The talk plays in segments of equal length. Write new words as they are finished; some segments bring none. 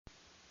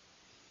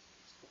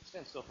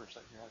Stand still for a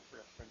second here. I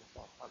forgot to turn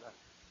this off. My bad.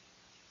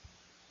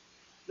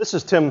 This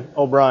is Tim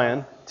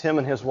O'Brien. Tim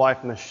and his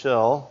wife,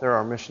 Michelle, they're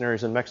our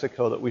missionaries in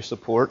Mexico that we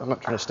support. I'm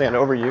not trying to stand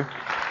over you.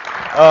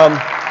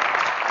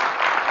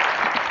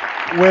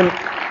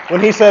 When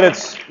he said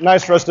it's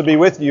nice for us to be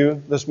with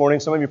you this morning,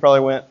 some of you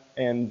probably went,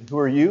 and who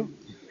are you?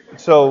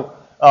 So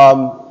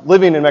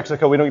living in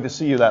Mexico, we don't get to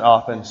see you that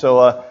often.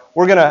 So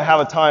we're going to have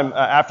a time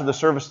after the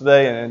service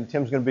today, and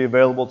Tim's going to be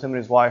available, Tim and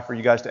his wife, for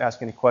you guys to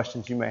ask any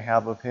questions you may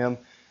have of him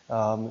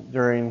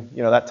during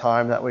that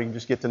time. That way you can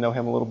just get to know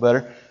him a little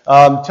better.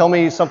 Tell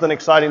me something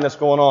exciting that's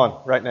going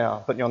on right now,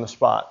 putting you on the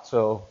spot.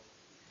 So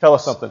tell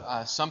us something.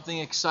 Something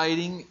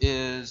exciting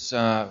is...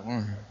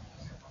 well,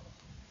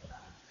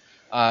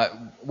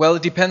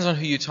 it depends on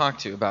who you talk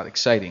to about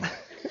exciting.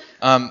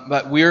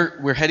 But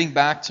we're heading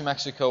back to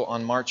Mexico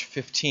on March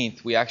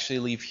 15th. We actually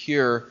leave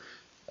here,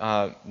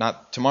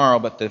 not tomorrow,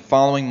 but the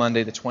following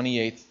Monday, the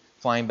 28th,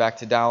 flying back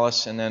to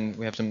Dallas, and then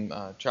we have some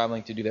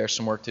traveling to do there,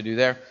 some work to do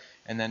there,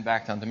 and then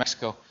back down to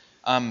Mexico.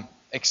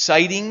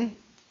 Exciting,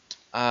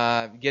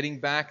 getting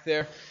back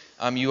there.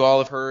 You all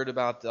have heard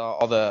about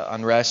all the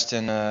unrest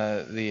and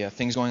the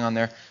things going on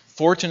there.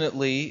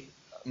 Fortunately,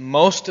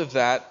 most of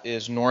that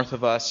is north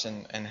of us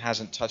and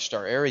hasn't touched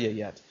our area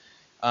yet.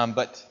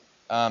 But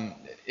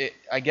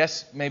I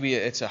guess maybe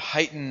it's a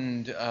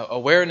heightened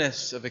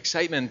awareness of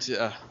excitement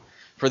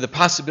for the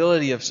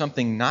possibility of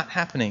something not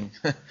happening.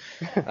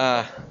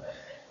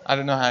 I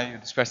don't know how you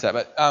express that,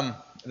 but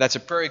that's a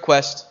prayer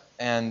request,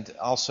 and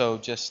also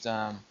just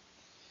I'm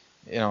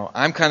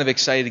kind of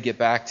excited to get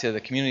back to the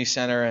community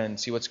center and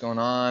see what's going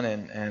on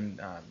and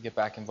get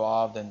back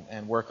involved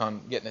and work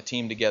on getting a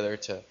team together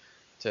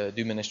to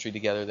do ministry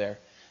together there.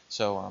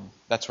 So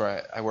that's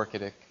where I work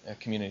at a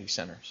community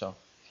center. So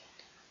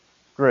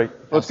great.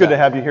 Well, it's good to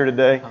have you here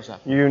today. How's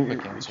that?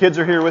 You kids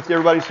are here with you.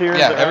 Everybody's here?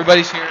 Yeah,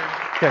 everybody's here.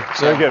 Okay,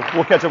 very good.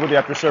 We'll catch up with you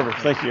after service.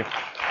 Thank you.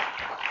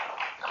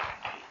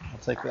 I'll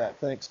take that.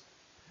 Thanks.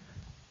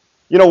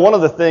 One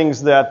of the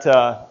things that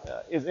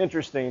is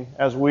interesting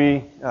as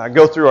we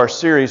go through our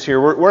series here,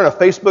 we're in a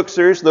Facebook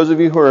series. Those of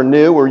you who are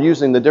new, we're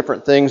using the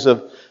different things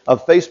of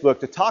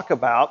Facebook to talk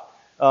about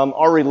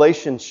our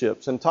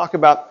relationships and talk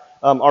about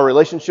our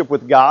relationship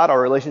with God,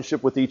 our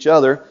relationship with each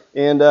other.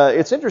 And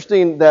it's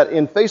interesting that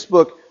in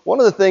Facebook, one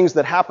of the things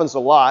that happens a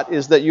lot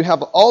is that you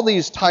have all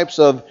these types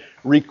of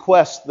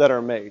requests that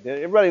are made.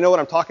 Everybody know what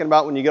I'm talking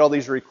about when you get all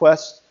these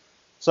requests?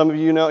 Some of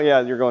you know,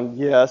 yeah, you're going,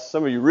 yes.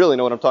 Some of you really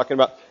know what I'm talking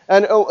about.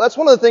 And that's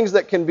one of the things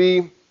that can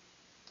be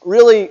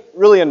really,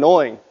 really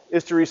annoying,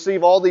 is to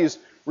receive all these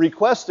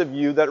requests of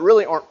you that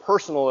really aren't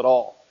personal at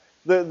all.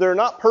 They're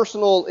not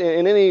personal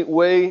in any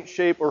way,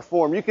 shape, or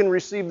form. You can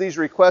receive these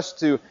requests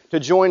to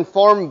join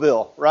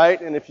Farmville, right?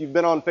 And if you've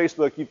been on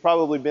Facebook, you've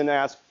probably been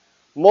asked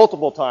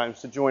multiple times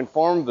to join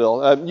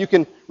Farmville. You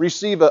can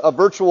receive a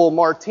virtual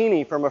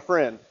martini from a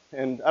friend.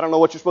 And I don't know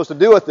what you're supposed to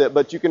do with it,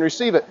 but you can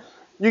receive it.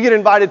 You get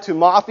invited to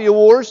Mafia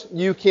Wars.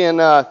 You can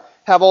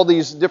have all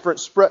these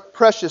different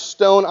precious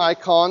stone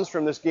icons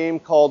from this game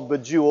called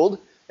Bejeweled.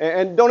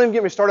 And don't even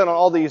get me started on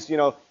all these,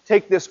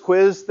 take this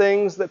quiz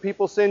things that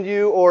people send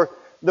you, or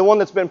the one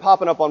that's been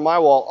popping up on my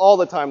wall all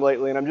the time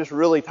lately, and I'm just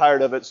really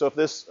tired of it. So if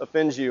this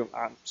offends you,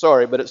 I'm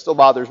sorry, but it still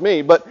bothers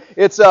me. But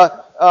it's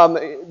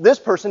this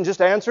person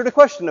just answered a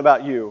question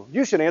about you.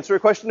 You should answer a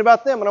question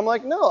about them. And I'm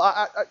like, no,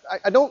 I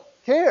don't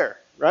care,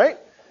 right?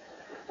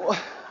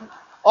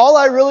 All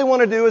I really want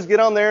to do is get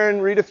on there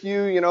and read a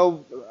few,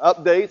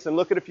 updates and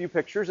look at a few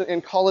pictures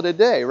and call it a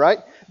day, right?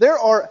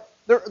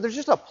 There's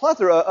just a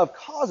plethora of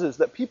causes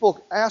that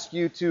people ask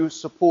you to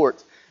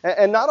support.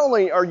 And not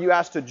only are you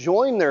asked to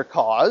join their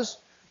cause,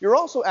 you're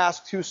also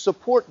asked to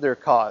support their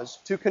cause,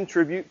 to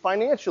contribute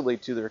financially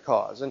to their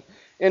cause.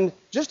 And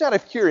just out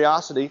of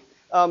curiosity,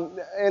 and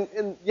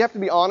you have to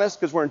be honest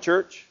because we're in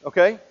church,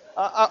 okay?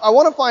 I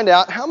want to find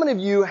out how many of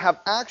you have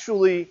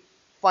actually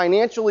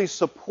financially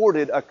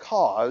supported a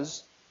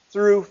cause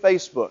through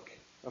Facebook,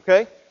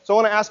 okay? So I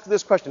want to ask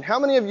this question. How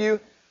many of you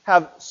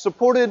have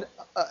supported,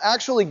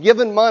 actually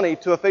given money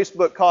to a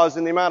Facebook cause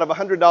in the amount of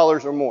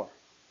 $100 or more?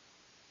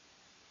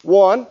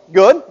 One.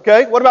 Good.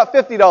 Okay. What about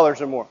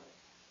 $50 or more?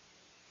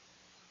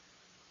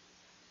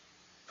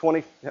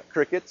 20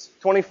 crickets.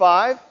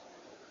 25?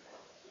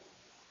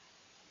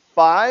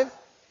 5?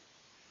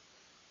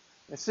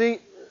 And see,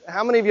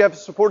 how many of you have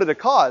supported a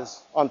cause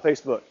on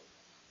Facebook?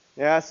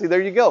 Yeah, see, there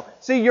you go.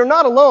 See, you're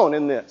not alone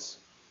in this.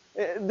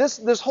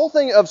 This whole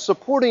thing of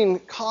supporting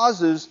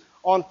causes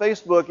on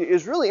Facebook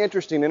is really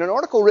interesting. In an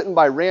article written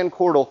by Rand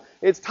Cordell,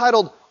 it's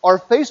titled, "Are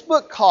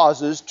Facebook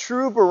Causes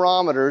True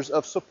Barometers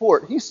of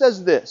Support?" He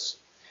says this: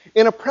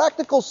 in a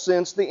practical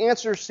sense, the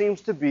answer seems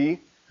to be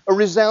a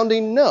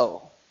resounding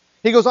no.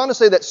 He goes on to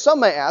say that some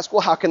may ask,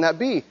 well, how can that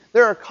be?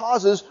 There are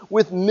causes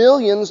with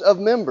millions of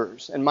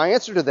members. And my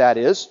answer to that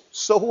is,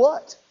 so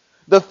what?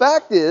 The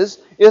fact is,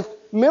 if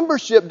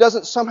membership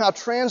doesn't somehow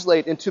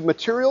translate into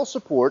material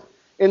support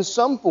in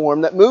some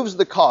form that moves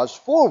the cause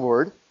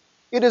forward,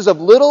 it is of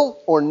little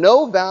or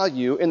no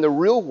value in the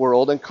real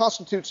world and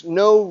constitutes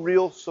no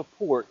real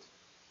support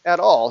at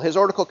all. His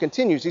article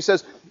continues. He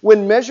says,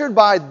 when measured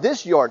by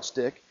this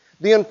yardstick,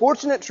 the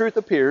unfortunate truth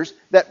appears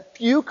that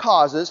few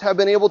causes have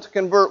been able to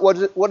convert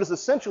what is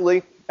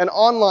essentially an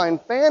online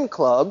fan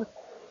club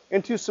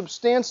into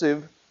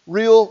substantive,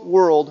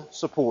 real-world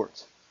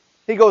support.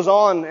 He goes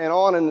on and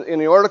on in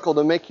the article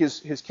to make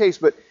his case,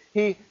 but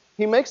he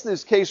makes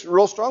this case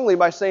real strongly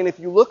by saying if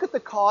you look at the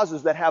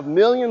causes that have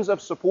millions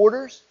of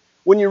supporters,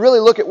 when you really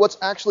look at what's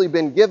actually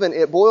been given,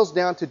 it boils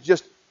down to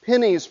just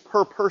pennies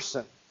per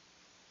person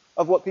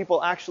of what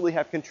people actually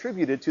have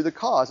contributed to the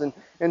cause.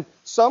 And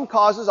some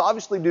causes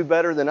obviously do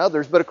better than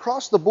others, but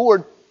across the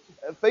board,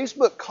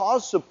 Facebook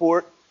cause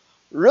support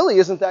really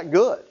isn't that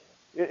good.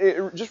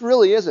 It just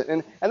really isn't.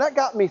 And that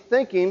got me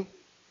thinking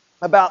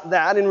about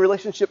that in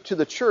relationship to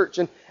the church.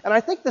 And I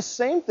think the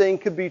same thing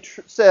could be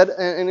said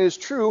and is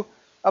true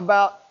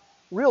about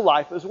real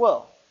life as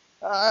well.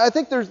 I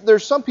think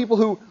there's some people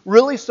who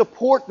really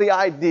support the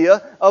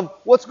idea of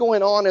what's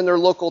going on in their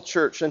local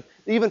church and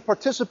even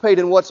participate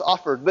in what's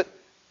offered. But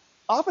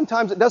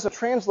oftentimes it doesn't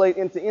translate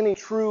into any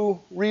true,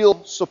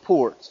 real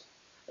support.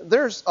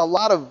 There's a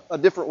lot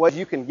of different ways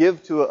you can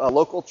give to a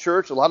local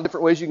church, a lot of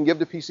different ways you can give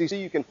to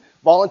PCC. You can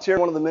volunteer in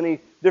one of the many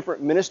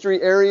different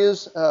ministry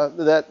areas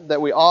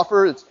that we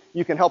offer.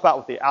 You can help out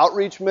with the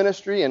outreach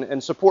ministry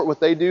and support what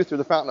they do through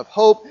the Fountain of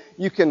Hope.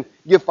 You can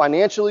give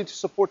financially to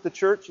support the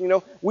church. You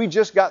know, we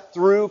just got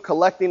through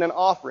collecting an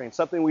offering,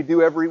 something we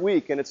do every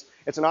week, and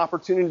it's an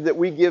opportunity that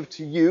we give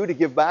to you to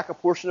give back a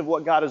portion of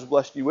what God has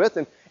blessed you with.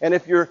 And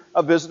if you're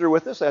a visitor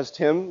with us, as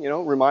Tim,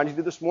 reminded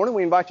you this morning,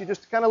 we invite you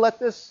just to kind of let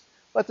this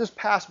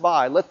pass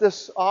by. Let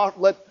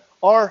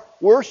our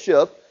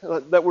worship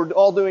that we're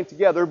all doing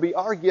together be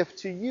our gift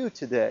to you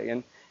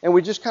today. And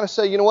we just kind of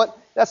say, you know what?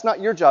 That's not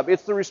your job.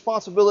 It's the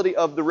responsibility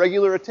of the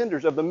regular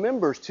attenders, of the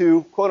members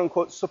to, quote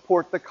unquote,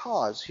 support the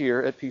cause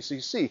here at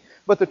PCC.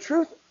 But the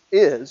truth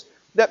is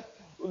that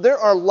there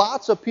are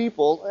lots of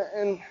people,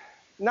 and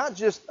not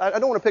just, I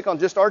don't want to pick on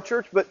just our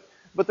church, but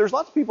there's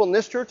lots of people in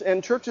this church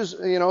and churches,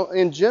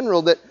 in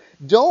general that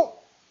don't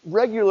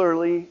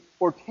regularly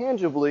or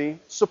tangibly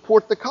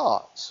support the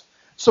cause.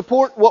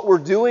 Support what we're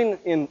doing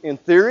in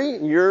theory.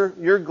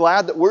 You're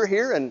glad that we're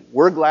here, and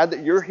we're glad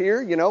that you're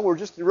here. We're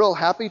just real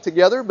happy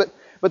together.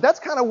 But that's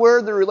kind of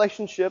where the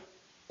relationship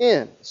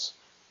ends.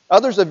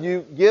 Others of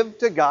you give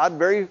to God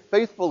very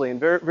faithfully and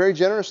very, very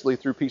generously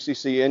through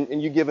PCC,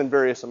 and you give in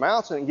various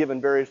amounts and give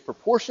in various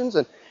proportions.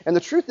 And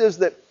the truth is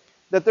that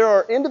there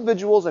are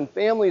individuals and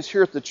families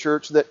here at the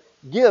church that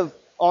give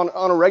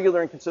on a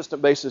regular and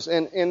consistent basis.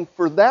 And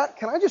for that,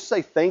 can I just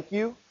say thank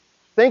you?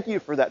 Thank you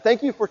for that.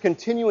 Thank you for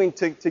continuing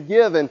to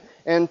give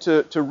and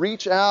to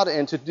reach out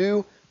and to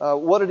do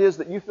what it is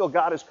that you feel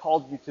God has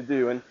called you to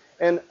do.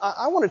 And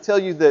I want to tell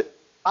you that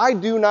I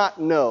do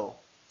not know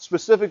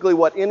specifically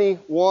what any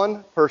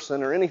one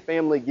person or any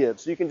family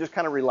gives. So you can just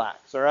kind of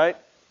relax, all right?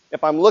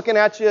 If I'm looking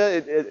at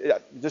you,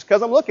 just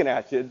because I'm looking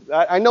at you,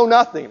 I know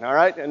nothing, all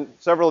right? And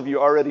several of you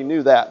already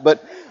knew that.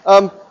 But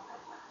the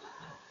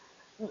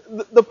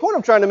point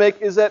I'm trying to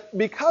make is that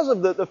because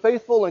of the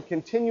faithful and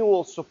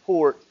continual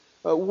support,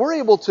 we're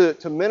able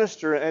to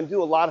minister and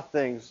do a lot of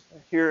things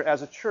here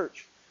as a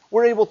church.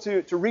 We're able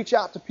to reach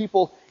out to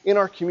people in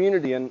our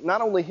community, and not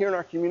only here in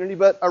our community,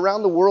 but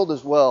around the world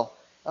as well.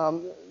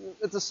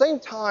 At the same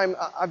time,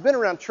 I've been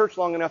around church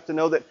long enough to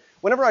know that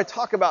whenever I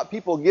talk about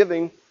people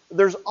giving,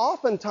 there's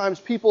oftentimes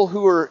people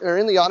who are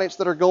in the audience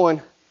that are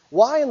going,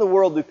 why in the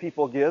world do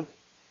people give?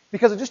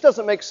 Because it just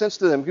doesn't make sense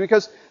to them.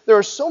 Because there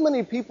are so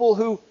many people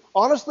who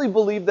honestly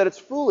believe that it's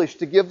foolish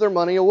to give their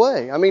money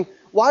away. I mean,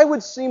 why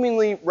would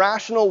seemingly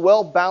rational,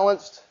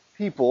 well-balanced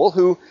people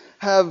who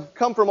have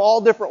come from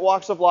all different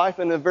walks of life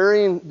and of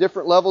varying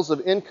different levels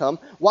of income,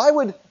 why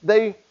would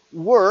they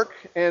work,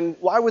 and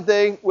why would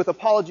they, with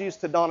apologies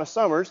to Donna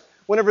Summers,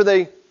 whenever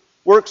they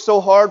work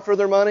so hard for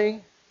their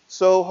money,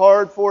 so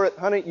hard for it,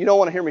 honey, you don't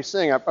want to hear me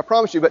sing, I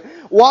promise you, but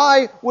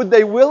why would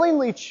they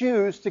willingly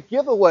choose to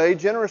give away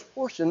generous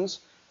portions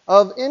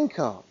of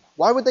income?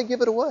 Why would they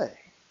give it away?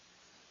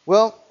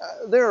 Well,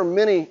 there are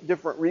many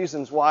different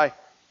reasons why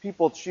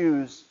people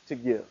choose to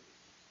give.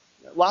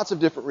 Lots of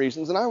different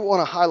reasons, and I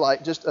want to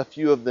highlight just a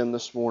few of them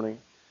this morning.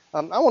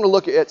 I want to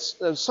look at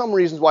some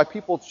reasons why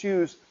people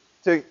choose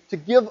to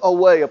give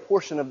away a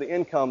portion of the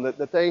income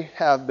that they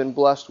have been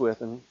blessed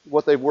with and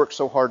what they've worked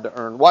so hard to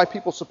earn. Why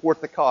people support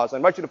the cause. I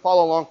invite you to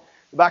follow along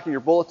the back of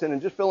your bulletin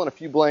and just fill in a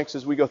few blanks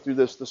as we go through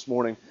this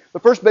morning. The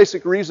first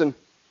basic reason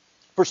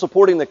for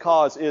supporting the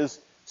cause is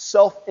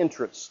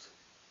self-interest.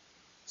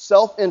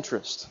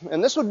 Self-interest.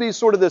 And this would be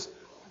sort of this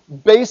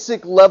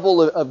basic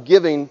level of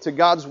giving to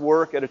God's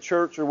work at a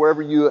church or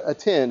wherever you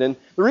attend. And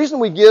the reason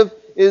we give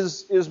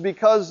is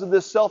because of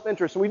this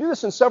self-interest. And we do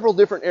this in several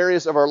different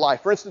areas of our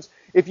life. For instance,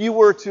 if you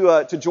were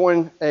to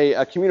join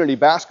a community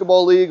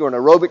basketball league or an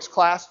aerobics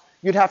class,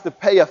 you'd have to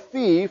pay a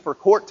fee for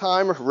court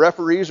time or for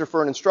referees or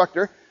for an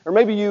instructor. Or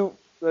maybe you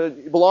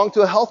belong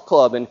to a health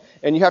club and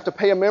you have to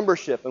pay a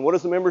membership. And what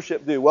does the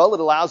membership do? Well, it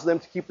allows them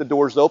to keep the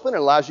doors open. It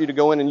allows you to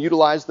go in and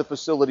utilize the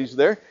facilities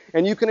there,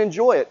 and you can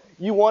enjoy it.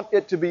 You want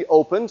it to be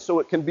open so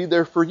it can be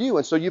there for you,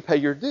 and so you pay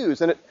your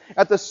dues. And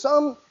at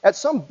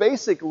some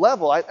basic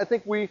level, I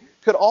think we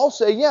could all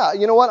say, yeah,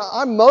 you know what,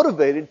 I'm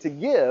motivated to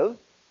give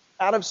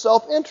out of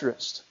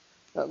self-interest.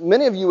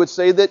 Many of you would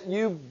say that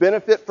you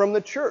benefit from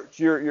the church.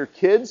 Your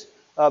kids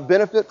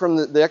benefit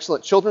from the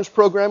excellent children's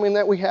programming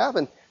that we have,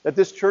 and that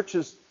this church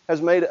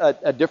has made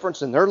a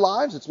difference in their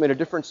lives. It's made a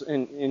difference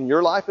in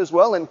your life as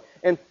well.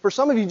 And for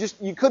some of you,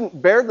 you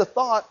couldn't bear the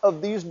thought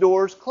of these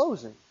doors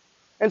closing.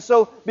 And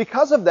so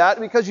because of that,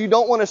 because you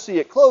don't want to see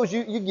it close,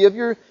 you give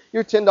your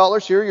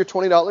 $10 here, your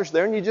 $20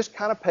 there, and you just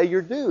kind of pay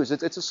your dues.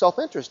 It's a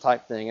self-interest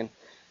type thing.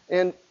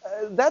 And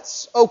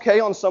that's okay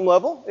on some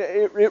level.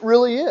 It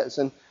really is.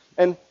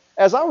 And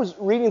as I was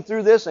reading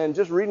through this and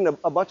just reading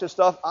a bunch of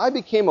stuff, I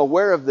became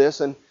aware of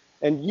this. And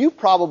you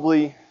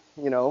probably,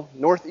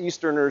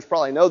 Northeasterners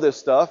probably know this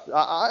stuff.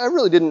 I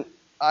really didn't.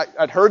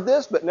 I'd heard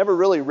this, but never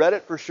really read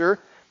it for sure.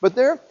 But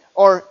there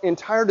are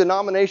entire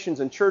denominations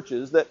and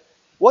churches that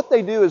what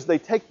they do is they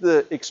take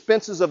the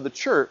expenses of the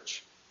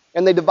church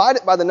and they divide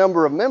it by the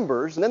number of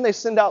members, and then they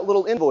send out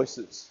little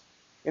invoices.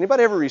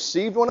 Anybody ever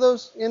received one of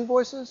those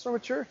invoices from a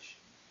church?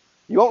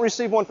 You won't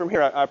receive one from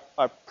here.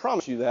 I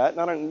promise you that.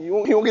 You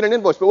won't get an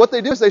invoice. But what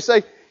they do is they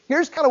say,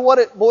 here's kind of what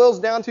it boils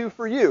down to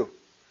for you.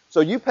 So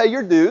you pay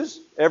your dues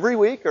every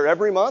week or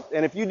every month,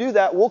 and if you do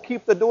that, we'll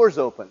keep the doors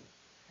open.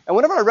 And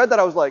whenever I read that,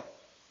 I was like,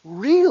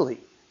 really?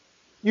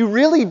 You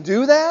really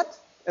do that?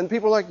 And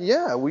people are like,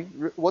 yeah,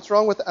 what's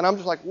wrong with that? And I'm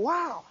just like,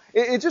 wow.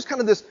 It's just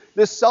kind of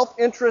this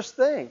self-interest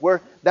thing where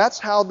that's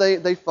how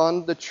they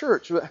fund the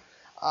church.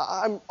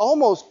 I'm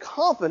almost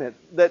confident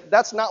that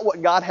that's not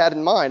what God had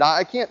in mind.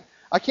 I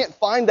can't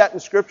find that in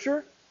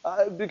Scripture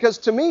because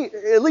to me,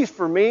 at least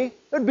for me,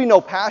 there'd be no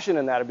passion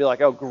in that. It'd be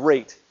like, oh,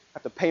 great. I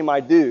have to pay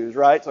my dues,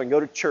 right? So I can go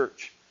to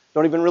church.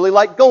 Don't even really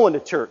like going to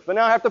church, but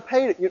now I have to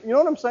pay it. You know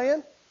what I'm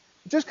saying?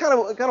 Just kind of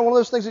one of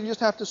those things that you just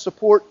have to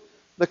support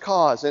the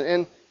cause.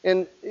 And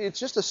it's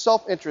just a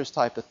self-interest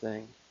type of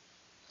thing.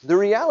 The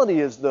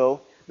reality is,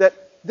 though, that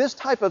this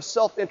type of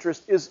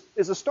self-interest is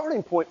a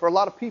starting point for a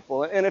lot of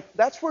people. And if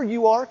that's where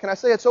you are, can I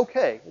say it's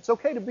okay? It's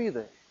okay to be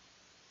there.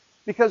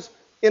 Because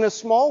in a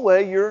small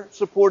way, you're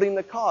supporting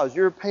the cause.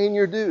 You're paying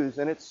your dues,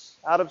 and it's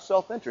out of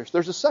self-interest.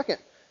 There's a second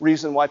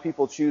reason why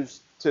people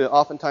choose to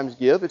oftentimes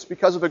give. It's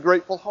because of a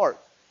grateful heart.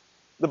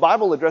 The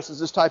Bible addresses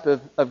this type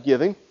of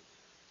giving.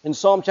 In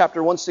Psalm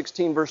chapter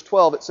 116, verse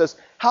 12, it says,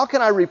 "How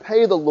can I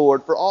repay the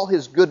Lord for all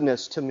His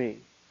goodness to me?"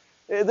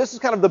 This is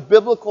kind of the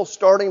biblical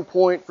starting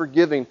point for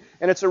giving,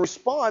 and it's a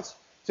response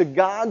to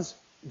God's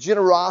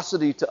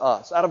generosity to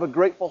us. Out of a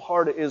grateful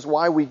heart is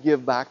why we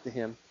give back to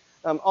Him.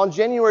 On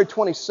January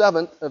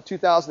 27th of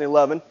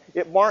 2011,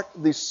 it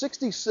marked the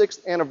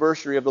 66th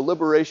anniversary of the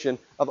liberation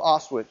of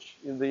Auschwitz,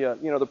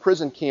 the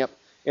prison camp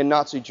in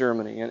Nazi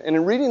Germany. And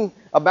in reading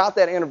about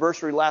that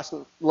anniversary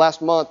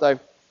last month,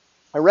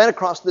 I ran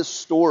across this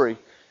story.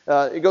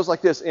 It goes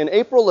like this. In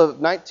April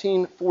of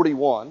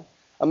 1941,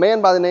 a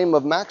man by the name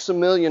of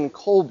Maximilian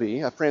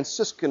Kolbe, a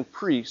Franciscan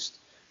priest,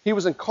 he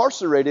was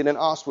incarcerated in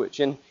Auschwitz,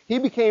 and he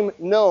became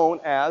known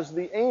as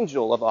the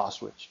Angel of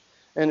Auschwitz.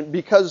 And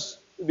because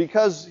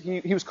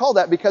he was called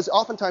that because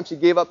oftentimes he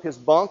gave up his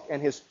bunk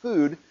and his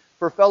food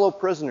for fellow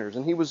prisoners,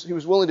 and he was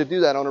willing to do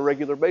that on a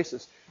regular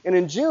basis. And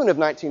in June of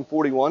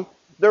 1941,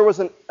 there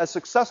was a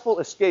successful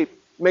escape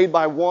made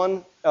by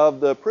one of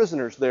the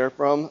prisoners there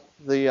from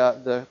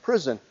the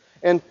prison.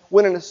 And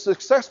when a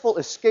successful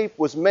escape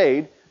was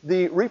made,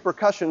 the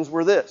repercussions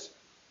were this.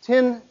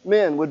 10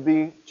 men would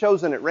be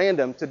chosen at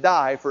random to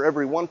die for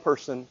every one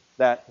person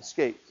that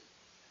escaped.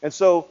 And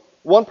so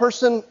one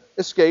person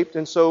escaped,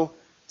 and so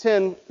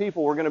 10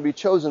 people were going to be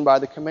chosen by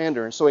the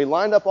commander. And so he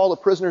lined up all the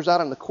prisoners out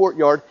in the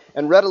courtyard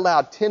and read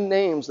aloud 10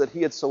 names that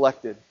he had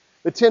selected.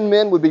 The 10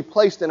 men would be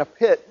placed in a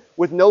pit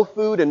with no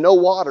food and no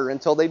water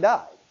until they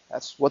died.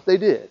 That's what they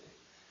did.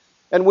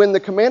 And when the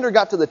commander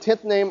got to the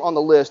 10th name on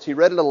the list, he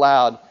read it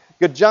aloud,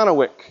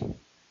 Gajanowicz.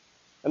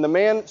 And the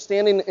man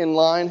standing in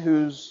line,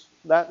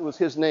 that was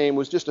his name,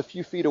 was just a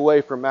few feet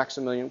away from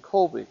Maximilian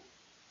Kolbe.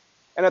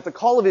 And at the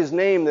call of his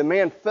name, the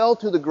man fell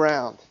to the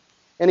ground,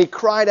 and he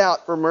cried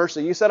out for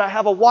mercy. He said, "I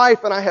have a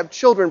wife and I have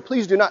children.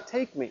 Please do not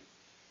take me."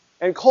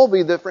 And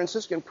Kolbe, the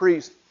Franciscan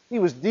priest, he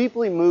was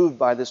deeply moved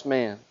by this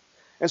man.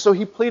 And so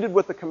he pleaded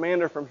with the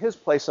commander from his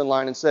place in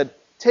line and said,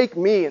 "Take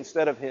me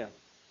instead of him."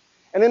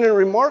 And in a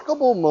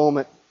remarkable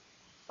moment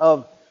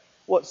of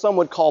what some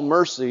would call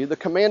mercy, the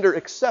commander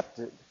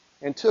accepted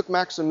and took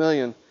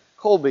Maximilian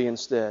Kolbe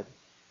instead.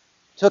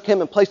 Took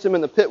him and placed him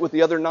in the pit with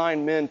the other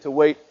 9 men to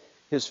wait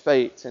his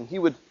fate. And he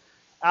would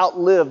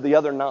outlive the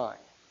other 9.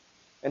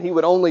 And he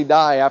would only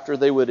die after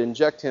they would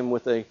inject him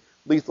with a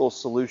lethal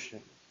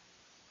solution.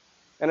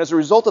 And as a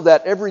result of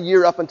that, every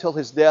year up until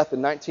his death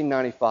in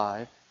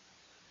 1995,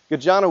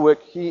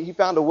 Gajanowicz, he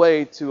found a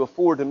way to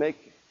afford to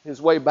make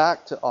his way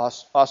back to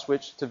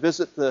Auschwitz to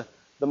visit the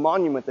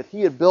monument that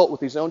he had built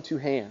with his own 2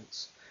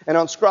 hands. And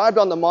inscribed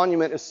on the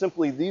monument is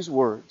simply these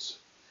words,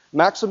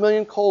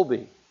 Maximilian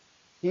Kolbe,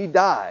 he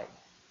died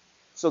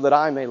so that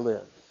I may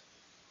live.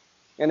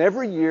 And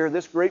every year,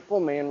 this grateful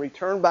man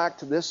returned back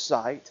to this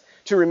site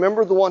to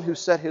remember the one who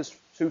set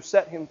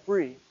him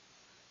free.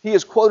 He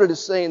is quoted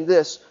as saying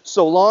this,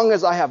 "So long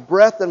as I have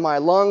breath in my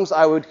lungs,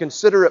 I would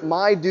consider it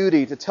my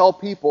duty to tell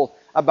people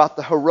about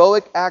the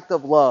heroic act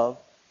of love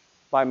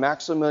by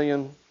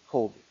Maximilian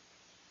Kolbe."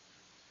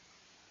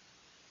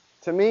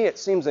 To me, it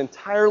seems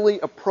entirely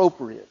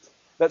appropriate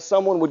that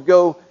someone would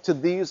go to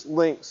these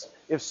lengths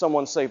if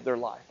someone saved their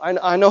life.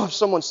 I know if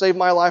someone saved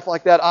my life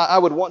like that, I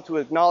would want to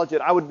acknowledge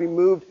it. I would be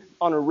moved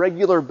on a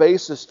regular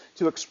basis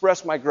to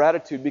express my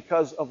gratitude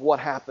because of what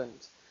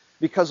happened,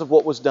 because of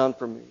what was done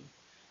for me.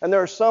 And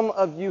there are some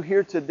of you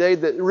here today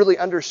that really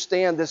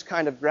understand this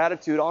kind of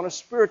gratitude on a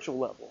spiritual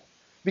level.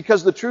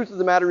 Because the truth of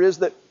the matter is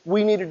that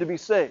we needed to be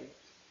saved.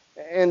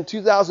 And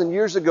 2,000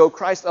 years ago,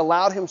 Christ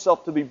allowed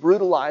Himself to be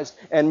brutalized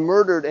and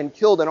murdered and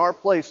killed in our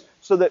place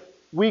so that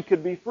we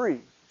could be free,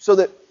 so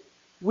that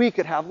we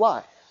could have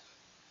life.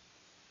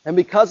 And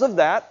because of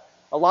that,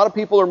 a lot of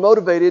people are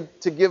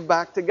motivated to give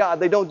back to God.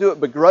 They don't do it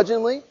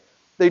begrudgingly.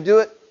 They do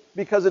it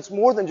because it's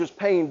more than just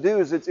paying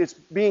dues. It's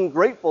being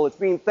grateful. It's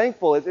being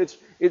thankful.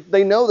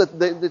 They know that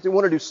they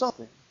want to do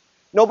something.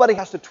 Nobody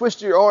has to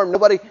twist your arm.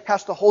 Nobody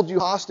has to hold you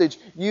hostage.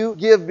 You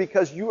give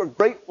because you are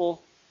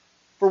grateful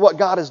for what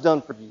God has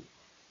done for you.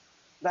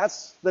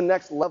 That's the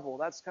next level.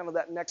 That's kind of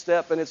that next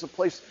step, and it's a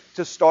place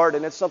to start,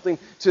 and it's something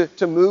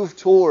to move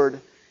toward.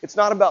 It's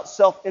not about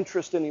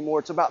self-interest anymore.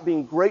 It's about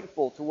being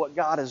grateful to what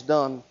God has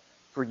done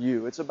for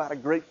you. It's about a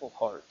grateful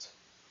heart.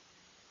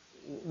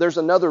 There's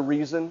another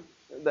reason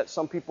that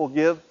some people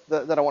give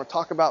that I want to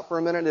talk about for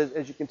a minute.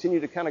 As you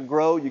continue to kind of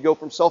grow, you go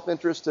from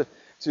self-interest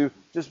to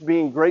just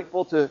being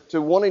grateful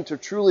to wanting to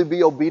truly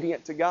be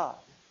obedient to God.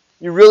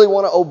 You really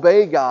want to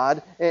obey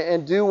God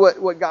and do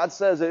what God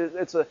says.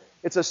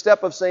 It's a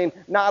step of saying,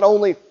 not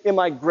only am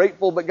I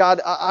grateful, but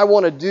God, I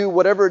want to do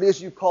whatever it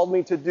is you called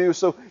me to do.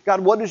 So God,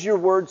 what does your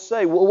word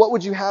say? Well, what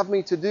would you have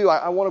me to do?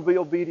 I want to be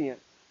obedient.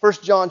 1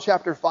 John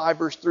chapter 5,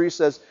 verse 3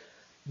 says,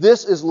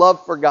 "This is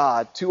love for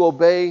God, to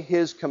obey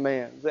His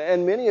commands."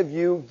 And many of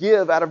you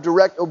give out of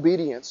direct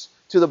obedience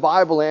to the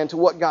Bible and to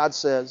what God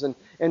says.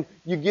 And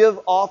you give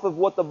off of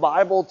what the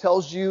Bible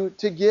tells you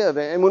to give.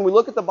 And when we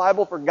look at the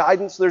Bible for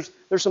guidance, there's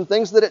some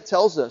things that it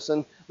tells us.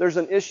 And there's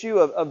an issue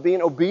of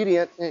being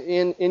obedient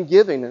in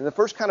giving. And the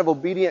first kind of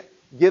obedient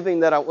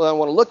giving that I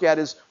want to look at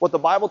is what the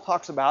Bible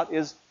talks about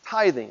is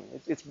tithing.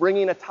 It's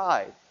bringing a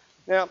tithe.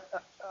 Now,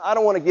 I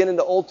don't want to get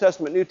into Old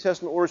Testament, New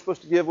Testament, what we're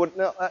supposed to give.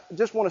 No, I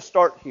just want to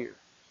start here.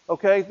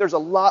 Okay? There's a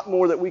lot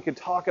more that we could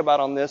talk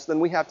about on this than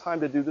we have time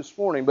to do this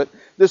morning. But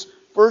this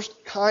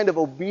first kind of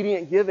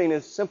obedient giving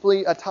is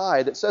simply a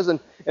tithe. It says in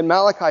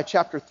Malachi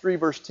chapter 3,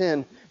 verse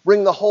 10,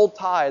 "Bring the whole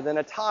tithe." And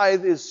a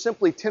tithe is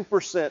simply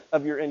 10%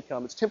 of your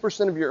income. It's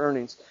 10% of your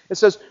earnings. It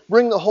says,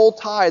 "Bring the whole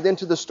tithe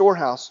into the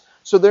storehouse,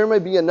 so there may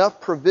be enough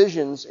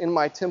provisions in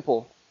my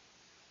temple."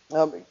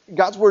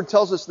 God's Word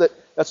tells us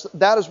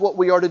that is what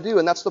we are to do,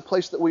 and that's the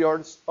place that we are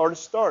to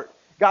start.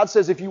 God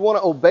says, if you want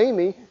to obey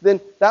me,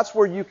 then that's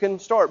where you can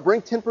start.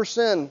 Bring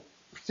 10%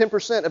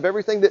 of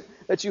everything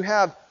that you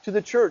have to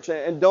the church,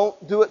 and don't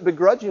do it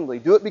begrudgingly.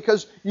 Do it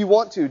because you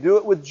want to. Do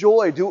it with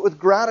joy. Do it with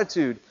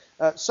gratitude.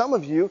 Some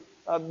of you,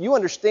 you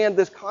understand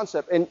this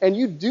concept, and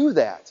you do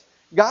that.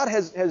 God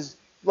has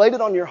laid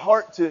it on your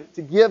heart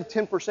to give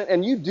 10%,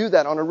 and you do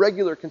that on a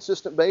regular,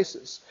 consistent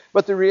basis.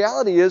 But the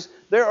reality is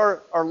there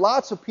are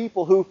lots of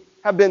people who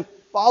have been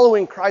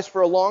following Christ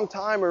for a long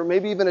time, or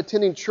maybe even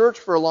attending church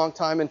for a long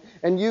time,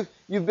 and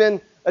you've been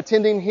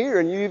attending here,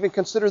 and you even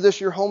consider this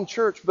your home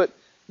church, but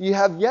you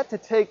have yet to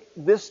take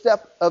this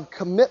step of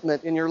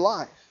commitment in your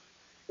life.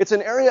 It's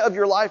an area of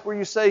your life where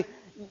you say,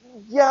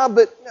 "Yeah,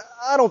 but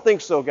I don't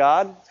think so,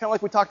 God." It's kind of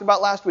like we talked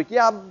about last week.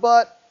 "Yeah,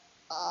 but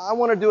I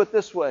want to do it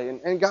this way."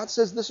 And God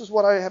says, "This is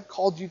what I have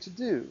called you to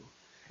do."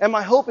 And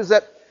my hope is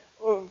that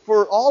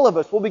for all of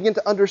us, we'll begin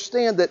to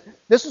understand that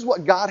this is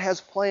what God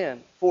has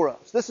planned for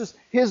us. This is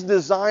His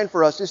design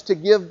for us, is to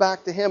give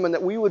back to Him, and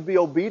that we would be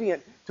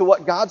obedient to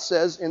what God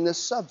says in this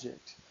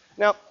subject.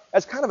 Now,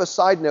 as kind of a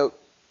side note,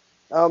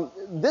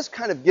 this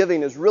kind of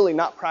giving is really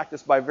not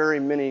practiced by very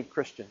many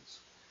Christians.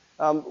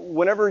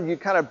 Whenever you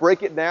kind of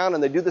break it down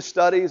and they do the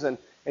studies, and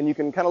you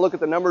can kind of look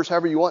at the numbers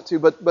however you want to,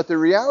 but the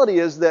reality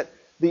is that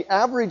the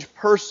average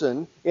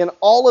person in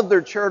all of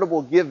their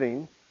charitable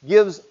giving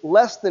gives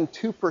less than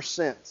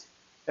 2%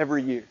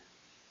 every year.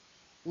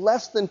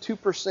 Less than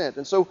 2%.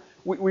 And so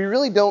we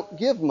really don't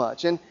give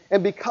much. And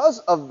because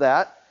of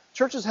that,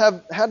 churches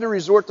have had to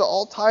resort to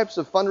all types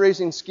of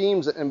fundraising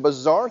schemes and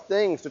bizarre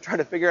things to try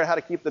to figure out how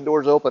to keep the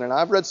doors open. And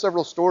I've read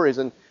several stories,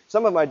 and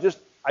some of them I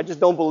just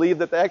don't believe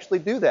that they actually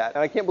do that.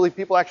 And I can't believe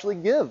people actually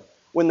give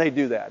when they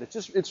do that.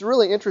 It's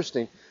really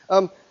interesting.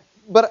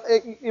 But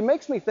it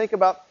makes me think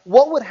about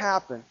what would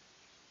happen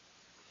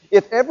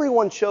if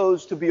everyone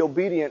chose to be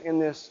obedient in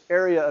this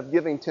area of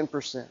giving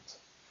 10%.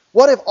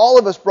 What if all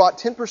of us brought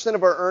 10%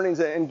 of our earnings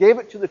and gave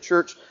it to the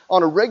church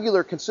on a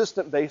regular,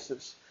 consistent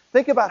basis?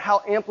 Think about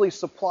how amply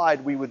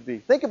supplied we would be.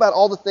 Think about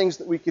all the things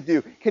that we could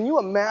do. Can you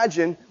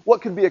imagine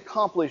what could be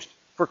accomplished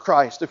for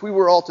Christ if we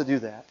were all to do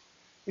that?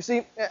 You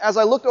see, as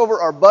I looked over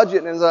our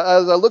budget and as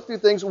I looked through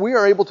things, we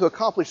are able to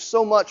accomplish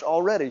so much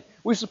already.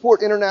 We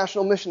support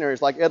international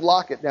missionaries like Ed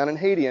Lockett down in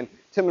Haiti and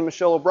Tim and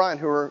Michelle O'Brien,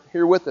 who are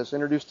here with us,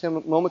 introduced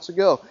Tim moments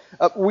ago.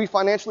 We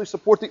financially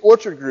support the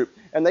Orchard Group,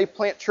 and they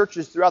plant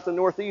churches throughout the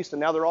Northeast, and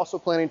now they're also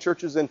planting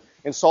churches in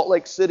Salt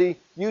Lake City,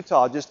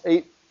 Utah, just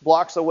 8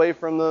 blocks away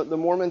from the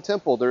Mormon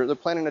Temple. They're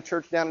planting a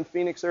church down in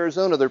Phoenix,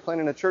 Arizona. They're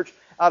planting a church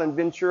out in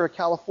Ventura,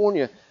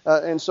 California.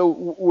 And so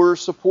we're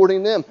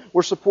supporting them.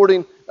 We're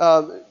supporting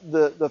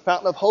the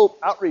Fountain of Hope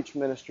outreach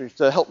ministries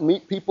to help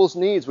meet people's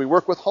needs. We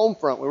work with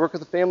Homefront. We work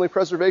with the Family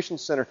Preservation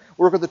Center.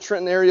 We work with the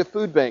Trenton Area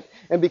Food Bank.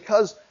 And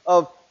because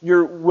of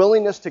your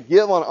willingness to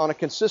give on a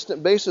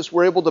consistent basis,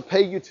 we're able to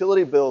pay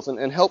utility bills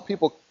and help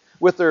people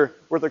with their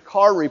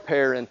car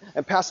repair and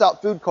pass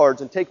out food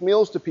cards and take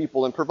meals to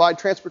people and provide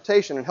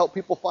transportation and help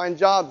people find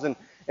jobs,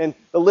 and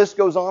the list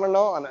goes on and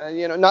on.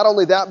 And, not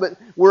only that, but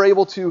we're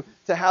able to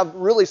have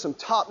really some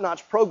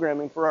top-notch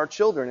programming for our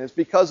children. It's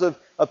because of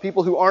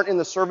people who aren't in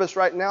the service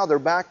right now. They're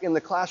back in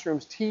the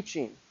classrooms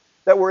teaching,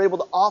 that we're able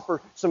to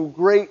offer some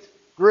great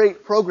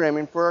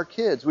programming for our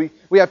kids. We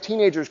have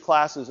teenagers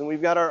classes, and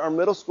we've got our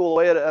middle school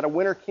away at a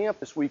winter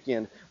camp this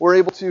weekend. We're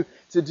able to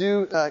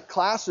do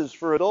classes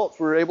for adults.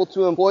 We're able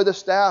to employ the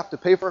staff, to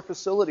pay for our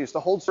facilities, to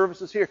hold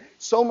services here.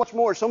 So much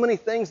more, so many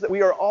things that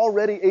we are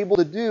already able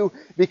to do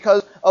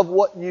because of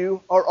what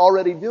you are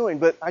already doing.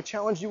 But I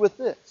challenge you with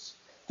this.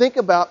 Think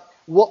about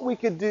what we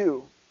could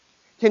do.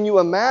 Can you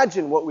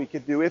imagine what we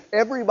could do if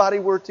everybody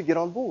were to get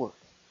on board?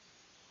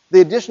 The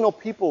additional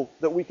people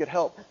that we could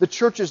help, the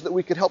churches that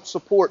we could help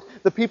support,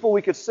 the people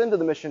we could send to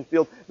the mission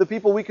field, the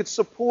people we could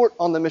support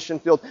on the mission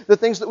field, the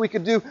things that we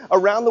could do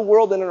around the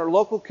world and in our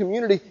local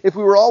community if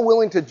we were all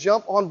willing to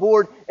jump on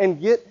board and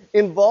get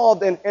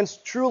involved and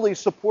truly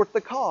support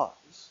the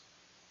cause.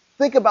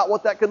 Think about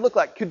what that could look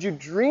like. Could you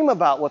dream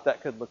about what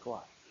that could look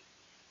like?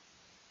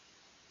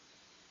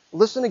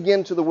 Listen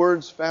again to the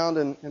words found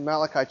in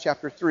Malachi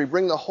chapter 3.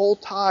 Bring the whole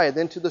tithe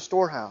into the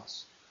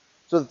storehouse,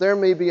 so that there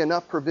may be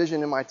enough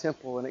provision in my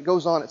temple. And it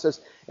goes on, it says,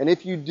 and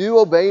if you do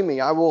obey me,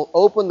 I will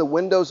open the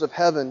windows of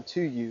heaven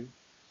to you.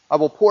 I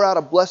will pour out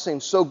a blessing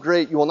so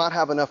great you will not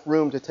have enough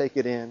room to take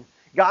it in.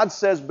 God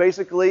says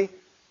basically,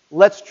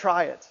 let's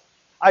try it.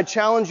 I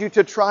challenge you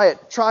to try it.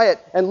 Try it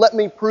and let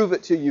me prove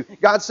it to you.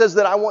 God says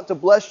that I want to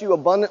bless you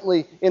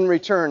abundantly in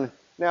return.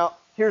 Now,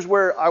 here's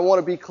where I want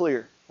to be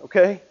clear,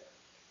 okay?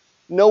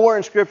 Nowhere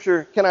in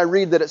Scripture can I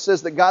read that it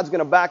says that God's going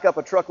to back up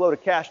a truckload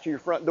of cash to your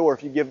front door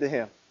if you give to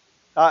Him.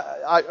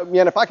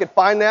 If I could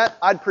find that,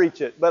 I'd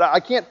preach it. But I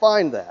can't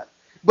find that.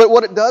 But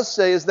what it does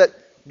say is that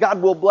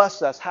God will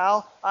bless us.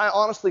 How? I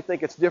honestly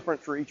think it's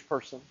different for each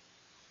person.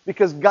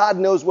 Because God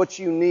knows what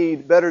you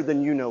need better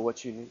than you know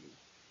what you need.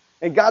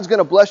 And God's going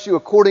to bless you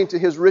according to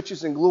His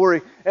riches and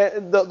glory.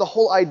 And the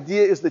whole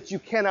idea is that you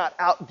cannot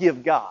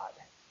outgive God.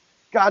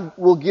 God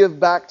will give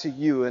back to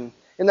you. And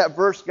in that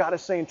verse, God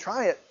is saying,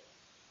 try it.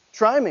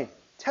 Try me.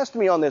 Test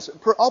me on this.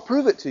 I'll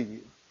prove it to you.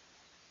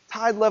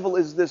 Tithe level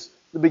is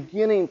the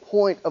beginning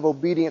point of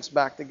obedience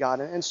back to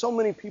God. And so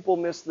many people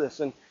miss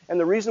this. And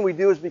the reason we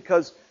do is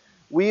because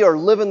we are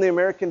living the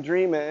American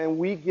dream and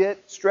we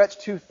get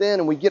stretched too thin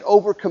and we get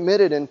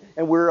overcommitted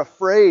and we're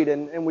afraid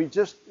and we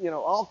just,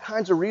 all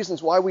kinds of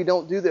reasons why we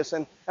don't do this.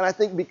 And I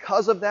think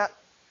because of that,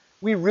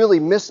 we really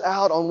miss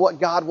out on what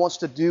God wants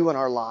to do in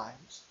our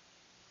lives.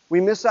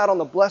 We miss out on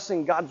the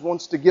blessing God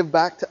wants to give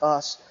back to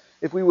us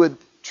if we would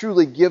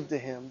truly give to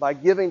Him by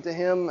giving to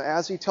Him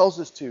as He tells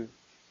us to.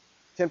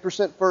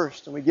 10%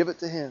 first, and we give it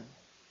to Him.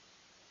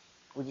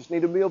 We just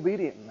need to be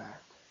obedient in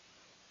that.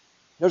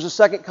 There's a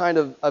second kind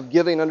of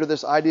giving under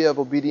this idea of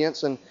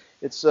obedience, and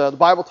it's the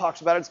Bible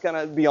talks about it. It's kind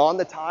of beyond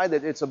the tithe.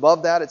 It's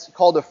above that. It's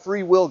called a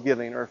free will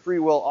giving or a free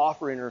will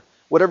offering or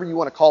whatever you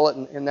want to call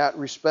it in that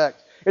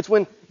respect. It's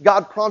when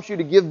God prompts you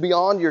to give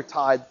beyond your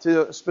tithe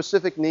to a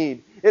specific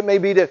need. It may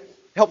be to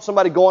help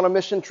somebody go on a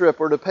mission trip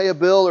or to pay a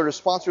bill or to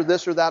sponsor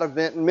this or that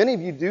event. And many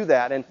of you do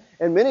that. And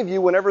many of you,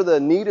 whenever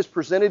the need is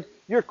presented,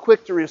 you're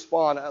quick to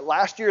respond.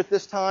 Last year at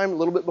this time, a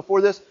little bit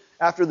before this,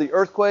 after the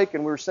earthquake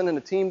and we were sending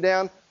a team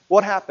down,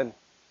 what happened?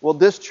 Well,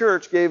 this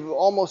church gave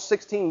almost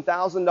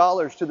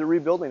 $16,000 to the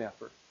rebuilding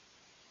effort.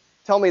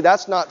 Tell me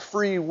that's not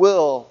free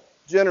will,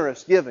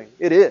 generous giving.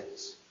 It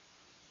is.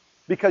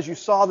 Because you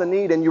saw the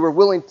need and you were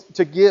willing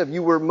to give.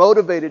 You were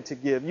motivated to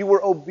give. You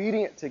were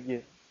obedient to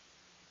give.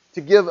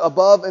 To give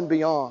above and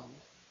beyond.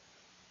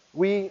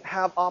 We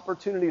have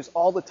opportunities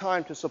all the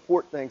time to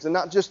support things. And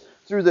not just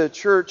through the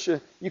church.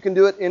 You can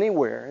do it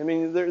anywhere. I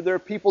mean, there are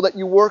people that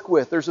you work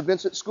with. There's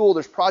events at school.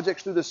 There's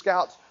projects through the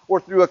Scouts or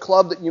through a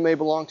club that you may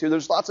belong to.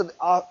 There's lots of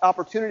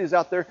opportunities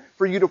out there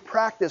for you to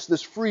practice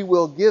this free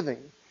will giving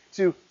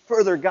to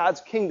further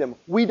God's kingdom.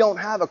 We don't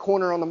have a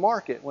corner on the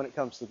market when it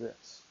comes to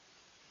this.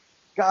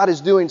 God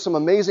is doing some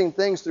amazing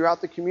things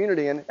throughout the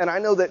community. And I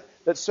know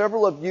that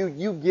several of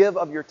you give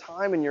of your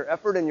time and your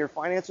effort and your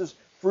finances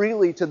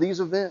freely to these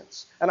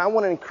events. And I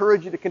want to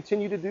encourage you to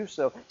continue to do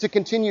so, to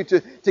continue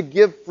to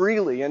give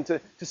freely and to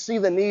see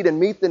the need and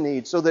meet the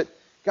need so that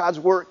God's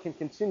work can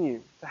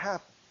continue to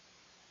happen.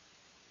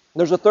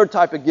 There's a third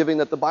type of giving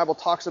that the Bible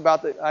talks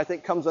about that I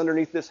think comes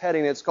underneath this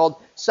heading. It's called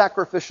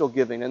sacrificial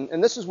giving.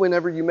 And this is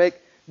whenever you make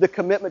the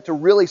commitment to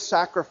really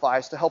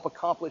sacrifice to help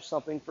accomplish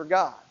something for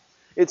God.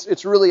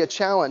 It's really a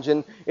challenge,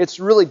 and it's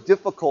really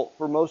difficult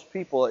for most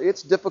people.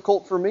 It's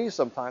difficult for me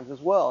sometimes as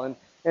well.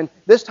 And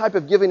this type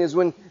of giving is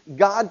when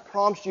God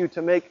prompts you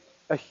to make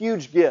a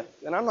huge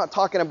gift. And I'm not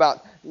talking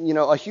about,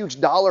 a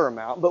huge dollar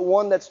amount, but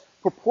one that's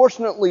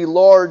proportionately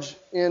large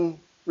in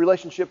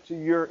relationship to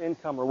your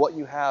income or what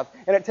you have.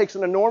 And it takes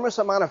an enormous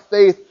amount of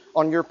faith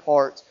on your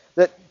part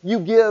that you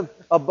give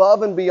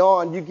above and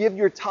beyond. You give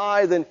your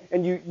tithe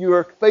and you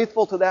are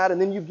faithful to that,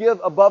 and then you give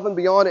above and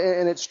beyond,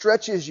 and it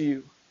stretches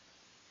you.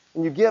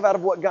 And you give out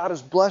of what God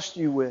has blessed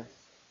you with.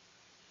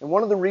 And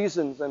one of the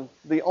reasons, and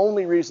the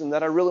only reason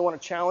that I really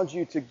want to challenge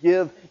you to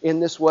give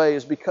in this way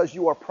is because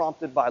you are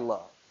prompted by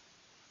love.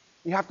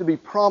 You have to be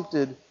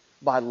prompted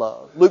by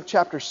love. Luke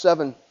chapter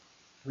 7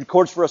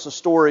 records for us a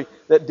story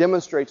that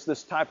demonstrates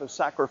this type of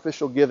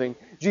sacrificial giving.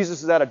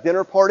 Jesus is at a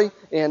dinner party,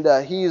 and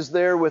he is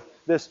there with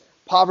this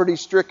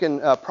poverty-stricken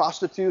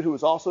prostitute who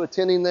was also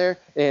attending there,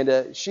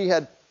 and she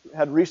had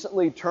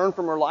recently turned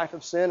from her life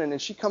of sin, and then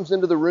she comes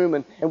into the room,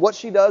 and what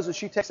she does is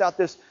she takes out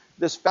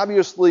this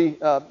fabulously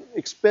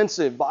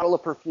expensive bottle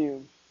of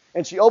perfume,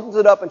 and she opens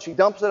it up and she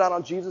dumps it out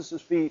on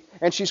Jesus' feet,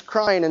 and she's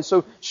crying, and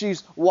so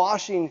she's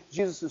washing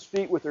Jesus'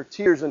 feet with her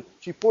tears, and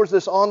she pours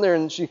this on there,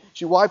 and she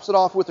wipes it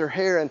off with her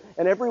hair,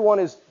 and everyone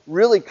is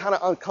really kind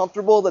of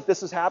uncomfortable that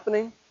this is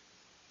happening.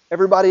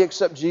 Everybody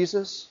except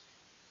Jesus.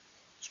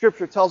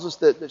 Scripture tells us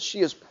that she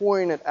is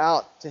pouring it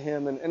out to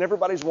him, and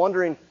everybody's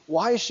wondering,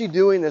 why is she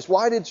doing this?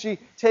 Why did she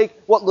take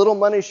what little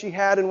money she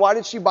had, and why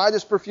did she buy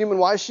this perfume, and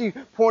why is she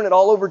pouring it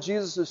all over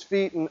Jesus'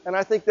 feet? And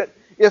I think that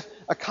if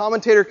a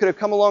commentator could have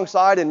come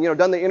alongside and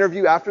done the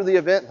interview after the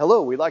event,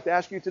 hello, we'd like to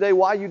ask you today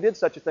why you did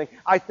such a thing,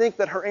 I think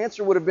that her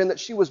answer would have been that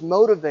she was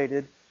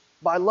motivated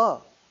by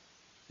love.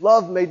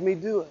 Love made me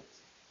do it.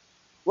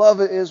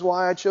 Love is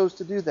why I chose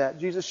to do that.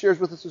 Jesus shares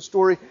with us a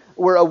story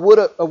where a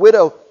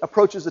widow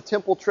approaches the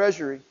temple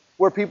treasury,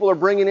 where people are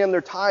bringing in their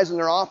tithes and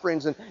their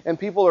offerings, and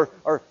people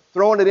are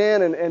throwing it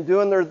in and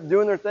doing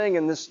their thing.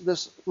 And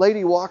this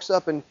lady walks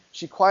up, and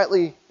she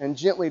quietly and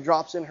gently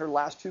drops in her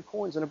last 2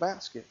 coins in a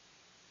basket.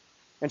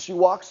 And she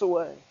walks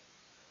away.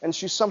 And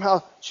she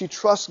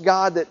trusts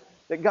God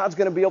that God's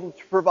going to be able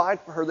to provide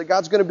for her, that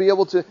God's going to be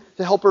able to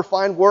help her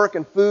find work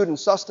and food and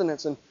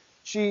sustenance. And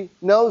she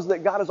knows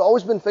that God has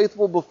always been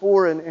faithful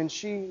before, and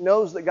she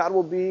knows that God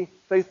will be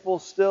faithful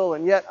still.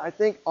 And yet, I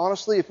think,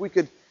 honestly, if we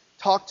could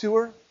talk to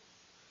her,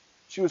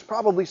 she was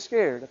probably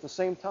scared at the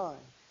same time.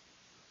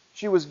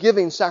 She was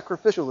giving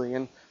sacrificially.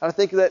 And I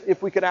think that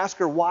if we could ask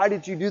her, why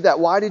did you do that?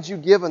 Why did you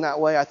give in that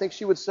way? I think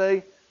she would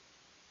say,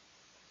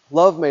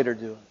 love made her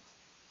do it.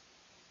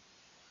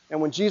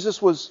 And when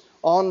Jesus was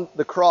on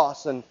the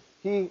cross and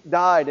he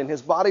died and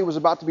his body was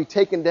about to be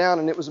taken down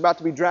and it was about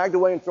to be dragged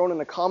away and thrown in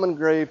a common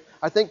grave,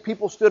 I think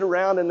people stood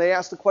around and they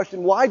asked the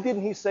question, why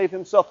didn't he save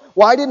himself?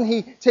 Why didn't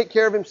he take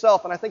care of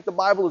himself? And I think the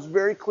Bible is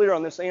very clear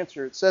on this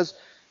answer. It says,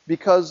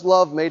 because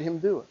love made him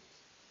do it.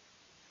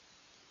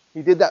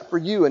 He did that for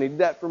you and he did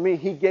that for me.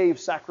 He gave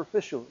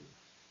sacrificially.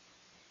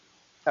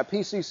 At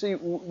PCC,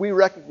 we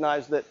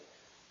recognize that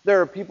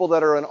there are people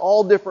that are in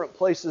all different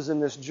places in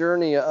this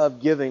journey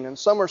of giving, and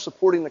some are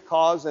supporting the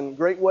cause in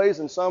great ways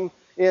and some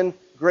in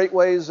great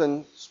ways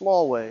and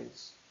small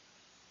ways.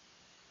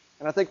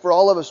 And I think for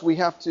all of us, we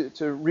have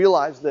to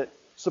realize that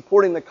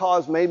supporting the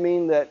cause may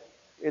mean that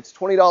it's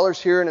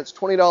 $20 here and it's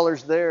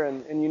 $20 there,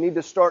 and you need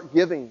to start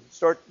giving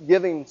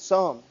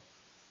some.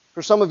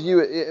 For some of you,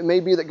 it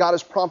may be that God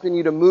is prompting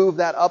you to move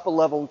that up a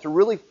level and to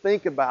really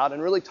think about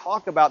and really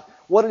talk about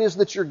what it is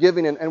that you're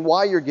giving and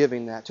why you're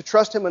giving that. To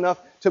trust Him enough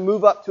to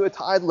move up to a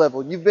tithe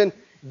level. You've been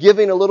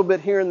giving a little bit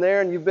here and there,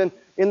 and you've been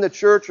in the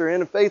church or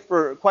in faith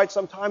for quite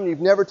some time, and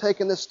you've never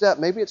taken this step.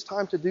 Maybe it's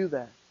time to do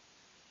that.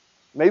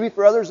 Maybe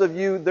for others of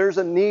you, there's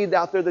a need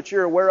out there that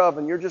you're aware of,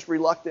 and you're just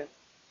reluctant.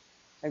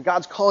 And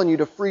God's calling you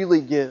to freely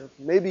give,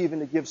 maybe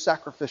even to give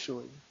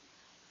sacrificially.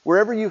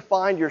 Wherever you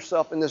find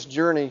yourself in this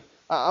journey,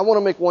 I want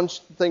to make one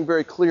thing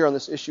very clear on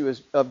this issue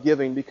of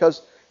giving, because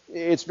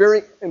it's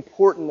very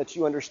important that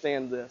you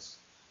understand this.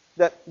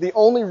 That the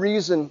only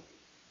reason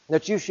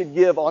that you should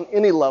give on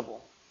any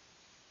level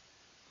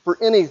for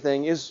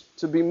anything is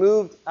to be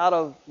moved out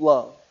of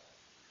love.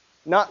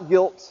 Not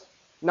guilt,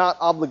 not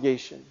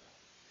obligation.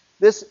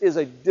 This is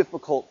a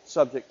difficult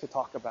subject to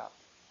talk about.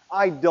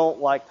 I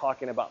don't like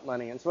talking about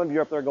money. And some of you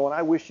are up there going,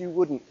 I wish you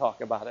wouldn't talk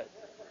about it.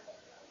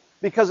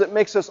 Because it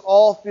makes us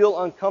all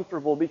feel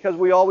uncomfortable, because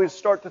we always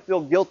start to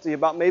feel guilty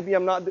about maybe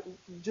I'm not...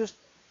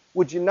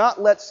 Would you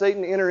not let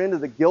Satan enter into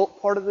the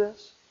guilt part of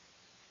this?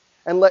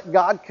 And let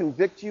God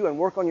convict you and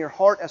work on your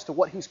heart as to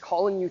what He's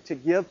calling you to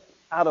give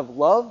out of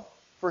love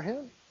for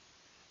Him?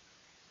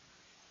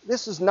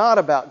 This is not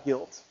about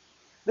guilt.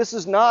 This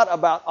is not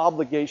about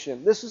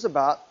obligation. This is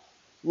about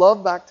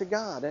love back to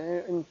God.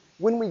 And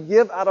when we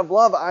give out of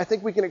love, I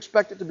think we can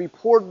expect it to be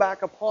poured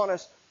back upon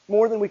us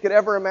more than we could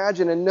ever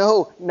imagine. And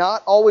no,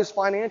 not always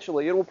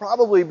financially. It will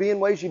probably be in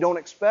ways you don't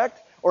expect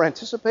or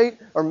anticipate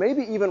or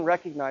maybe even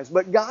recognize.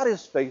 But God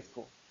is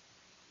faithful.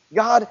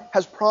 God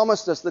has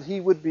promised us that He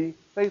would be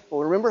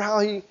faithful. Remember how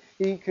He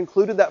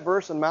concluded that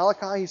verse in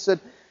Malachi? He said,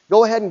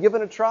 go ahead and give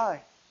it a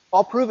try.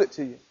 I'll prove it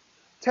to you.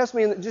 Test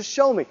me and just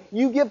show me.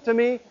 You give to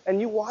me and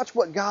you watch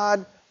what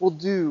God will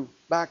do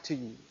back to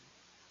you.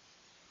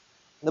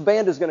 The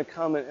band is going to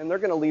come and they're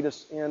going to lead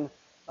us in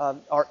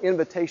our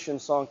invitation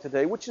song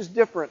today, which is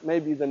different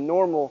maybe than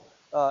normal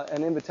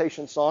an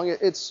invitation song.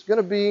 It's going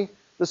to be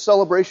the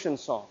celebration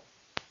song.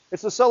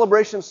 It's the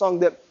celebration song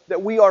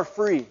that we are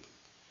free.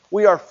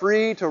 We are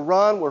free to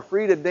run. We're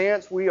free to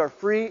dance. We are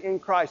free in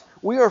Christ.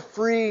 We are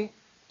free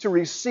to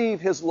receive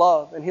His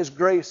love and His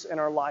grace in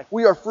our life.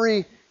 We are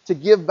free to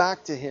give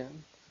back to Him.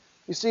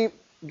 You see,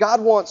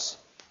 God wants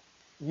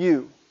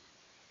you.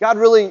 God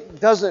really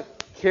doesn't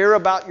care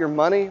about your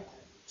money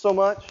so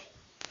much.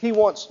 He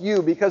wants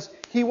you because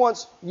He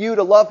wants you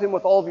to love Him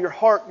with all of your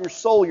heart, your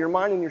soul, your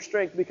mind, and your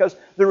strength. Because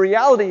the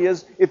reality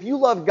is, if you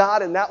love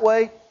God in that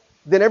way,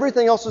 then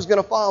everything else is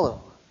going to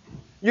follow.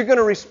 You're going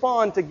to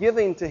respond to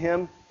giving to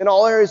Him in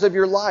all areas of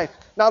your life,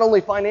 not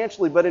only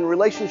financially, but in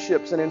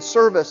relationships and in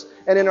service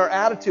and in our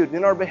attitude and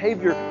in our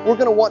behavior. We're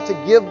going to want to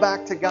give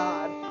back to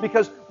God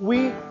because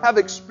we have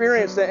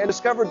experienced and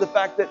discovered the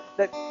fact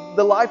that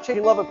the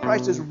life-changing love of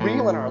Christ is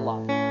real in our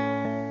life.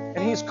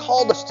 And He's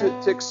called us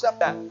to accept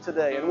that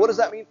today. And what does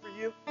that mean for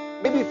you?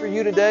 Maybe for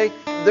you today,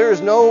 there is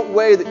no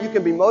way that you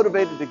can be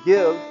motivated to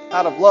give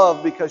out of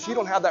love because you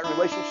don't have that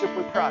relationship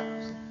with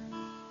Christ.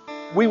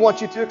 We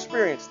want you to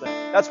experience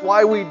that. That's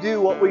why we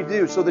do what we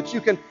do, so that you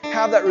can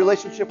have that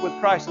relationship with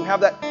Christ and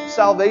have that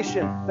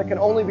salvation that can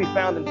only be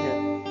found in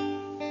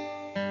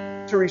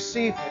Him. To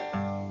receive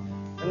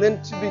Him. And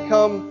then to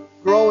become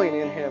growing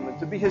in Him and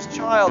to be His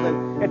child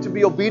and to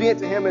be obedient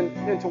to Him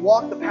and to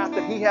walk the path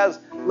that He has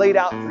laid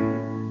out for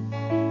you.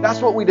 That's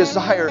what we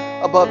desire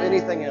above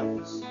anything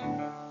else.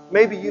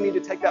 Maybe you need to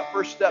take that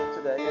first step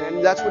today,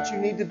 and that's what you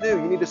need to do.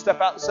 You need to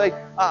step out and say,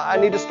 I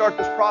need to start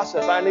this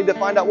process. I need to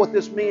find out what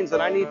this means,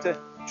 and I need to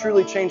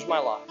truly change my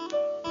life.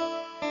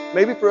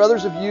 Maybe for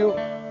others of you,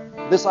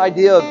 this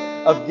idea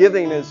of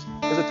giving is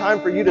a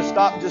time for you to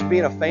stop just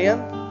being a fan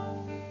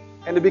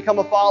and to become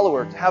a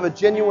follower, to have a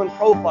genuine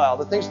profile,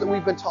 the things that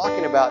we've been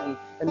talking about.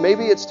 And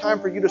maybe it's time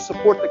for you to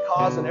support the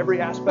cause in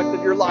every aspect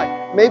of your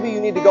life. Maybe you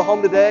need to go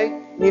home today.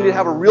 You need to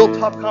have a real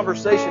tough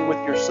conversation with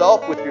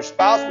yourself, with your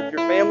spouse, with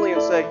your family,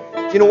 and say,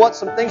 you know what?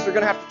 Some things are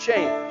going to have to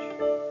change.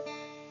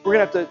 We're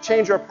going to have to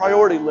change our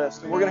priority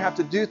list, and we're going to have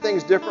to do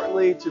things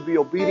differently to be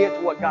obedient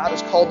to what God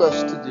has called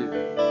us to do.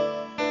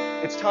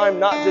 It's time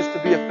not just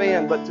to be a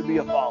fan, but to be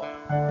a follower.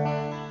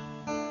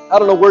 I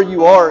don't know where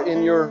you are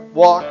in your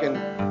walk, and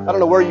I don't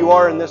know where you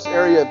are in this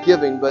area of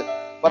giving, but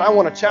I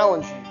want to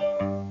challenge you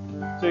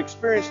to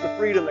experience the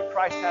freedom that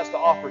Christ has to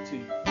offer to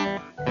you,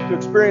 to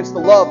experience the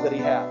love that He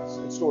has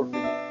in store for you,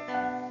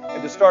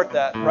 and to start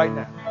that right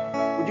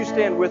now. Would you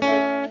stand with me?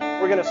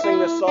 We're going to sing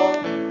this song.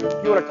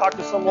 If you want to talk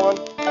to someone,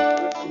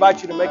 I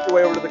invite you to make your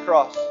way over to the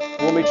cross.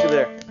 We'll meet you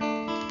there.